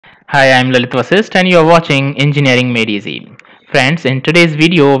Hi, I'm Lalit Vasist and you're watching Engineering Made Easy. Friends, in today's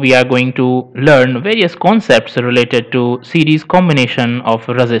video, we are going to learn various concepts related to series combination of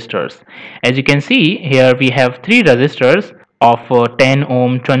resistors. As you can see, here we have three resistors of 10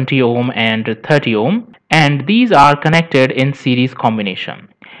 ohm, 20 ohm and 30 ohm, and these are connected in series combination.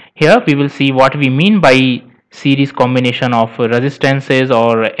 Here we will see what we mean by series combination of resistances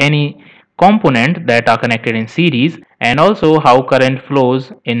or any component that are connected in series, and also how current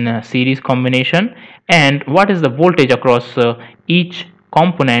flows in series combination and what is the voltage across each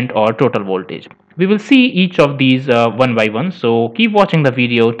component or total voltage. We will see each of these one by one, so keep watching the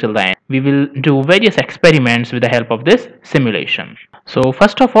video till the end. We will do various experiments with the help of this simulation. So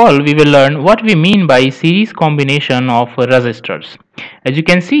first of all, we will learn what we mean by series combination of resistors. As you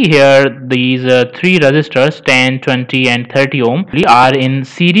can see here, these three resistors 10, 20 and 30 ohm are in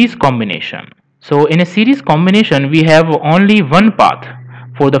series combination. So in a series combination, we have only one path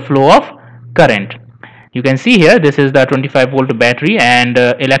for the flow of current. You can see here this is the 25 volt battery and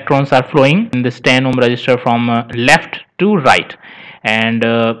electrons are flowing in this 10 ohm resistor from left to right, and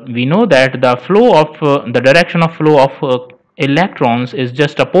we know that the flow of the direction of flow of electrons is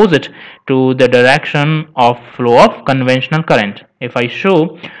just opposite to the direction of flow of conventional current. If I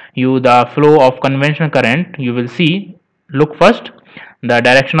show you the flow of conventional current, you will see, look first, the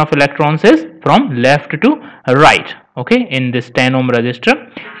direction of electrons is from left to right, okay, in this 10 ohm resistor.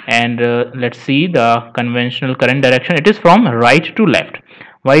 And let's see the conventional current direction, it is from right to left.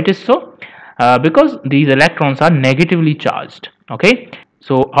 Why it is so? Because these electrons are negatively charged, okay.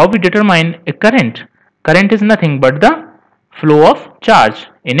 So how we determine a current is nothing but the flow of charge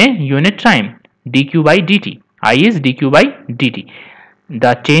in a unit time, dq by dt. I is dq by dt,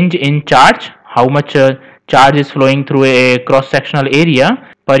 the change in charge, how much charge is flowing through a cross sectional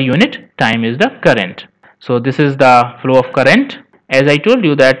area per unit time is the current. So this is the flow of current. As I told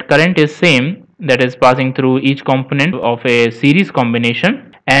you that current is same, that is passing through each component of a series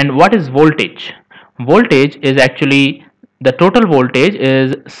combination. And what is voltage? Voltage is actually the total voltage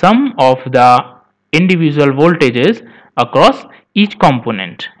is sum of the individual voltages across each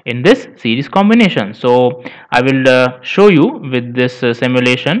component in this series combination. So I will show you with this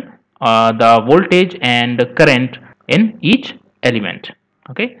simulation the voltage and current in each element.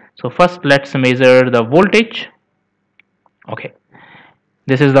 Okay, so first let's measure the voltage. Okay,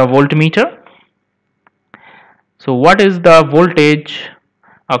 this is the voltmeter. So what is the voltage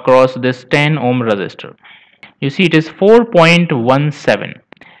across this 10 ohm resistor? You see it is 4.17.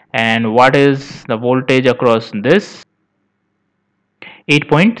 And what is the voltage across this?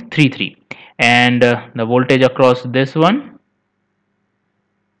 8.33. And the voltage across this one,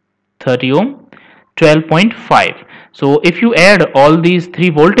 30 ohm, 12.5. So if you add all these three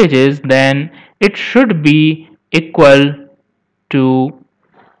voltages, then it should be equal to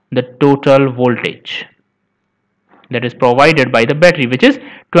the total voltage that is provided by the battery, which is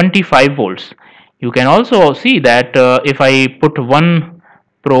 25 volts. You can also see that if I put one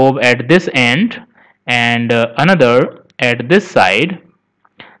probe at this end and another at this side,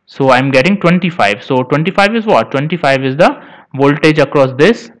 so I'm getting 25. So 25 is what? 25 is the voltage across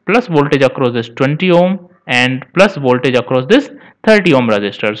this plus voltage across this 20 ohm and plus voltage across this 30 ohm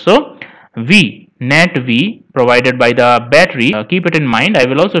resistor. So V, net V provided by the battery, keep it in mind. I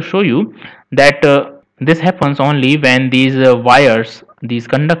will also show you that this happens only when these wires, these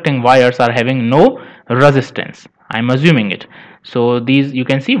conducting wires are having no resistance. I'm assuming it. So these, you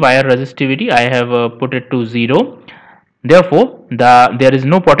can see wire resistivity, I have put it to 0. Therefore, there is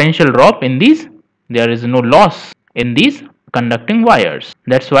no potential drop in these, there is no loss in these conducting wires.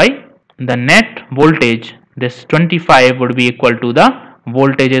 That's why the net voltage, this 25, would be equal to the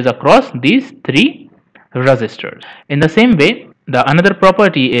voltages across these three resistors. In the same way, the another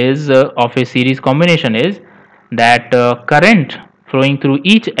property is of a series combination is that current flowing through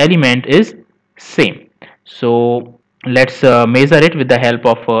each element is same. So let's measure it with the help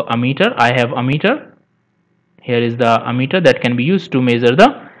of ammeter. I have ammeter. Here is the ammeter that can be used to measure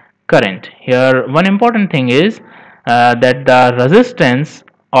the current. Here one important thing is that the resistance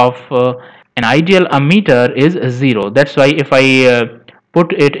of an ideal ammeter is 0. That's why if I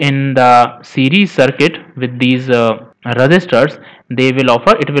put it in the series circuit with these resistors,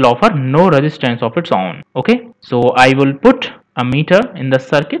 it will offer no resistance of its own. Okay, so I will put ammeter in the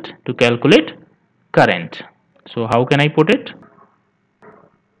circuit to calculate current. So how can I put it?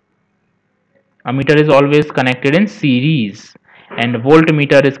 Ammeter is always connected in series and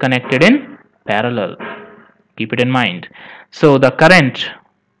voltmeter is connected in parallel. Keep it in mind. So the current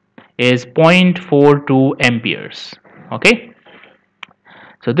is 0.42 amperes. Okay.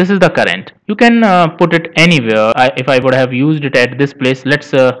 So this is the current. You can put it anywhere. If I would have used it at this place,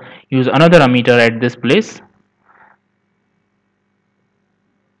 let's use another ammeter at this place.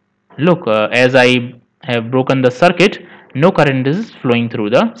 Look, as I have broken the circuit, no current is flowing through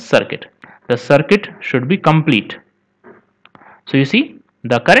the circuit. The circuit should be complete. So you see,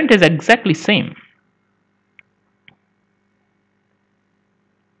 the current is exactly same.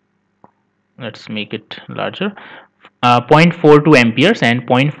 Let's make it larger. 0.42 amperes and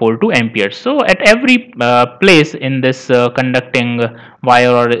 0.42 amperes. So at every place in this conducting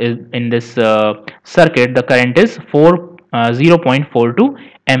wire or in this circuit, the current is 0.42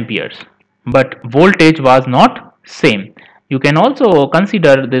 amperes, but voltage was not same. You can also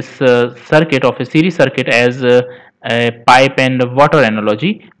consider this circuit of a series circuit as a pipe and water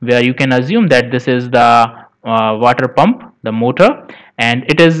analogy, where you can assume that this is the water pump, the motor, and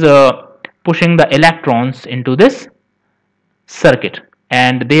it is pushing the electrons into this circuit,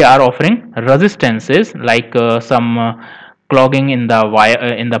 and they are offering resistances like some clogging in the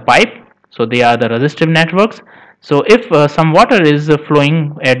wire in the pipe. So they are the resistive networks. So if some water is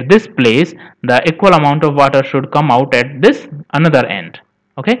flowing at this place, the equal amount of water should come out at this another end.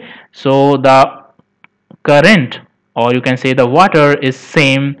 Okay, so the current, or you can say the water, is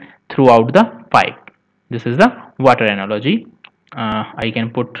same throughout the pipe. This is the water analogy. I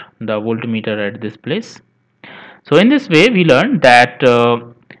can put the voltmeter at this place. So in this way we learned that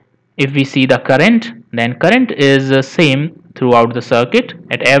if we see the current, then current is same throughout the circuit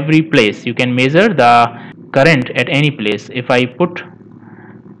at every place. You can measure the current at any place. If I put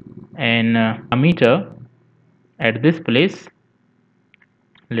an ammeter at this place,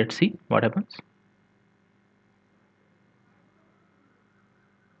 let's see what happens.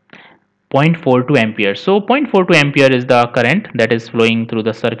 0.42 ampere. So 0.42 ampere is the current that is flowing through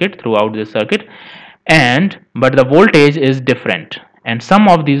the circuit, throughout the circuit, but the voltage is different, and sum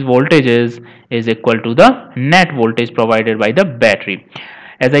of these voltages is equal to the net voltage provided by the battery.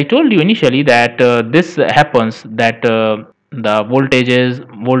 As I told you initially that this happens that the voltage is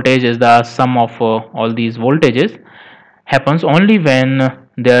the sum of all these voltages, happens only when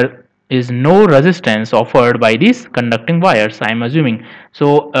there is no resistance offered by these conducting wires, I am assuming.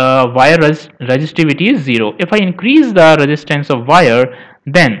 So wire resistivity is 0. If I increase the resistance of wire,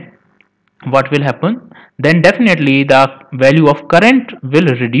 then what will happen? Then definitely the value of current will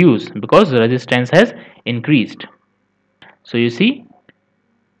reduce because resistance has increased. So you see,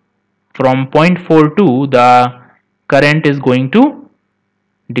 from 0.42 the current is going to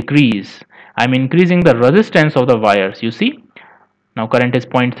decrease. I am increasing the resistance of the wires. You see, now current is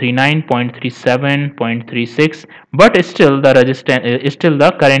 0.39, 0.37, 0.36, but still the resistance, still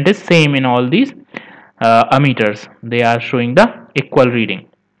the current is same in all these ammeters. They are showing the equal reading,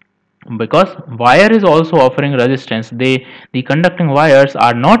 because wire is also offering resistance. The conducting wires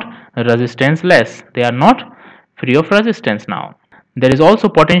are not resistance less, they are not free of resistance. Now there is also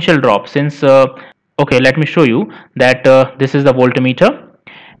potential drop, since okay, let me show you that this is the voltmeter,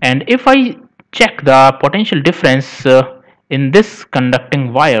 and if I check the potential difference in this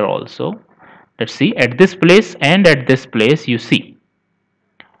conducting wire also, let's see, at this place and at this place, you see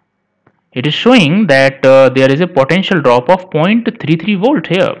it is showing that there is a potential drop of 0.33 volt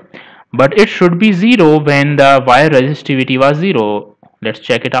here, but it should be 0 when the wire resistivity was 0. Let's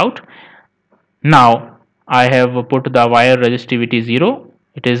check it out. Now I have put the wire resistivity 0.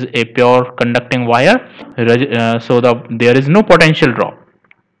 It is a pure conducting wire, so there is no potential drop.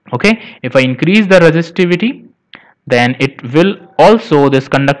 Okay, if I increase the resistivity, then it will also, this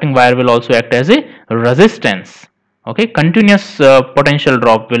conducting wire will also act as a resistance. Okay, continuous potential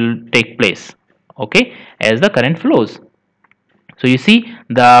drop will take place, okay, as the current flows. So you see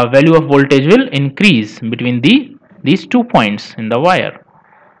the value of voltage will increase between these 2 points in the wire.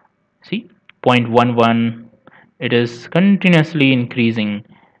 See, 0.11, it is continuously increasing.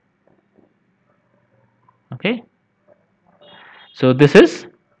 Okay, so this is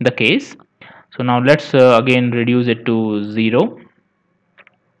the case. So now let's again reduce it to 0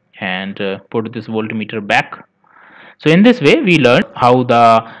 and put this voltmeter back. So in this way we learned how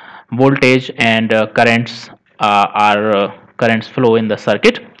the voltage and currents flow in the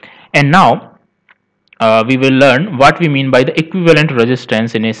circuit, and now we will learn what we mean by the equivalent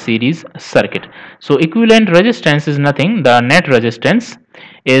resistance in a series circuit. So equivalent resistance is nothing, the net resistance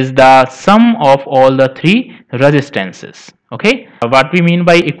is the sum of all the three resistances. Okay, what we mean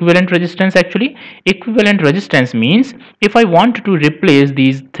by equivalent resistance, actually equivalent resistance means if I want to replace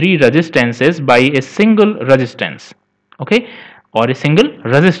these three resistances by a single resistance, okay, or a single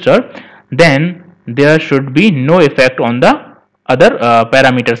resistor, then there should be no effect on the other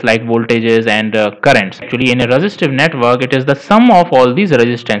parameters like voltages and currents. Actually, in a resistive network, it is the sum of all these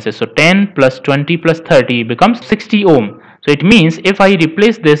resistances. So 10 plus 20 plus 30 becomes 60 ohm. So it means if I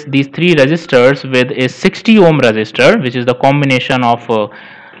replace these three resistors with a 60 ohm resistor, which is the combination of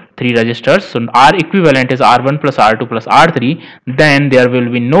three resistors, so R equivalent is R1 plus R2 plus R3, then there will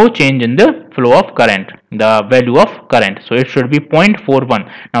be no change in the flow of current, the value of current. So it should be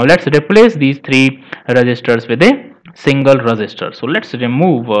 0.41. Now let's replace these three resistors with a single resistor. So let's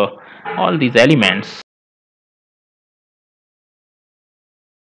remove all these elements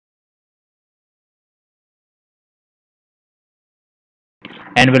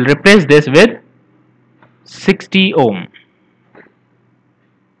and we'll replace this with 60 ohm.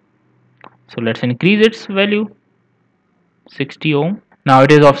 So let's increase its value, 60 ohm. Now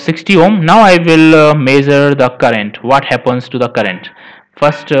it is of 60 ohm. Now I will measure the current. What happens to the current?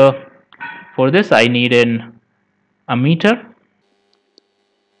 First, for this I need an ammeter.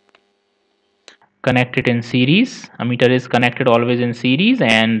 Connect it in series. Ammeter is connected always in series,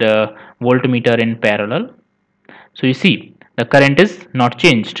 and voltmeter in parallel. So you see the current is not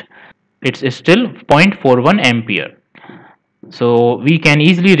changed. It's still 0.41 ampere. So we can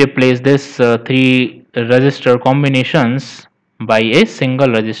easily replace this three resistor combinations by a single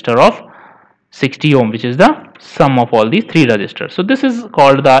resistor of 60 ohm, which is the sum of all these three resistors. So this is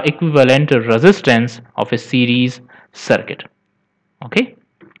called the equivalent resistance of a series circuit. Okay,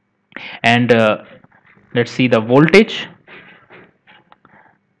 and let's see the voltage.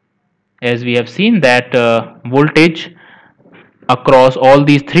 As we have seen that voltage across all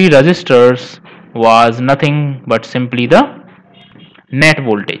these three resistors was nothing but simply the net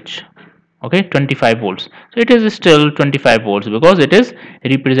voltage. Okay, 25 volts. So it is still 25 volts because it is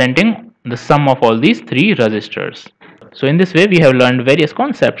representing the sum of all these three resistors. So in this way we have learned various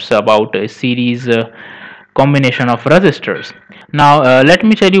concepts about a series combination of resistors. Now let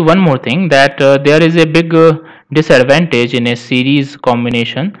me tell you one more thing, that there is a big disadvantage in a series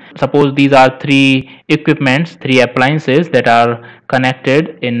combination. Suppose these are three equipments, three appliances that are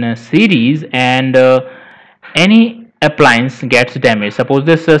connected in a series, and any appliance gets damaged. Suppose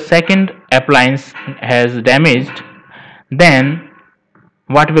this second appliance has damaged, then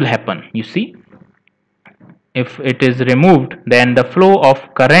what will happen? You see, if it is removed, then the flow of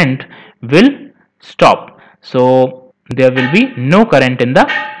current will stop. So there will be no current in the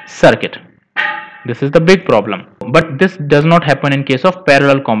circuit. This is the big problem. But this does not happen in case of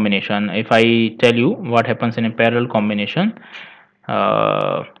parallel combination. If I tell you what happens in a parallel combination,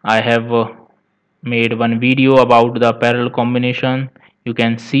 I have made one video about the parallel combination. You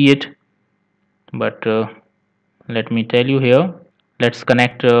can see it, but let me tell you here. Let's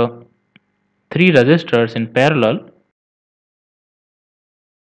connect three resistors in parallel.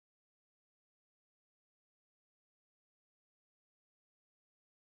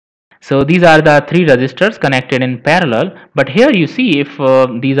 So these are the three resistors connected in parallel, but here you see, if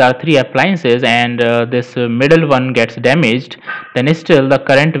these are three appliances and this middle one gets damaged, then still the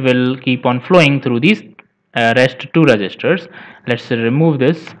current will keep on flowing through these rest two resistors. Let's remove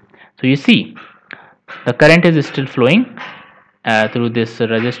this. So you see the current is still flowing through this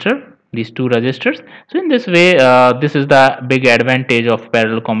resistor, these two resistors. So in this way, this is the big advantage of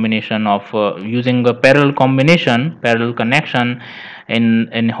parallel combination, of using a parallel combination, parallel connection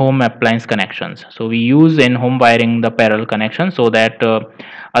in home appliance connections. So we use in home wiring the parallel connection, so that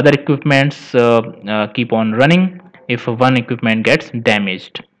other equipments keep on running if one equipment gets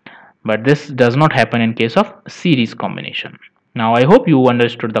damaged. But this does not happen in case of series combination. Now I hope you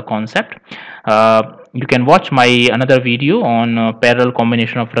understood the concept. You can watch my another video on parallel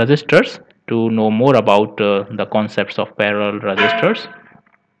combination of resistors to know more about the concepts of parallel resistors.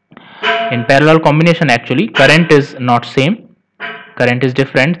 In parallel combination, actually current is not same, current is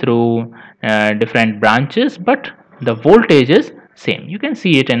different through different branches, but the voltage is same. You can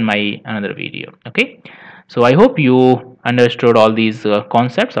see it in my another video. Okay, so I hope you understood all these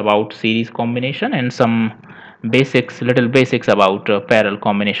concepts about series combination and some basics, little basics about parallel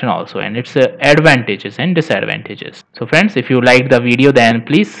combination also, and its advantages and disadvantages. So friends, if you liked the video, then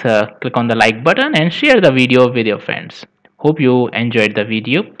please click on the like button and share the video with your friends. Hope you enjoyed the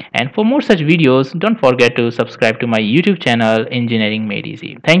video, and for more such videos, don't forget to subscribe to my YouTube channel Engineering Made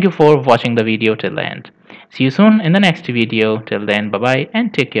Easy. Thank you for watching the video till the end. See you soon in the next video. Till then, bye bye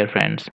and take care friends.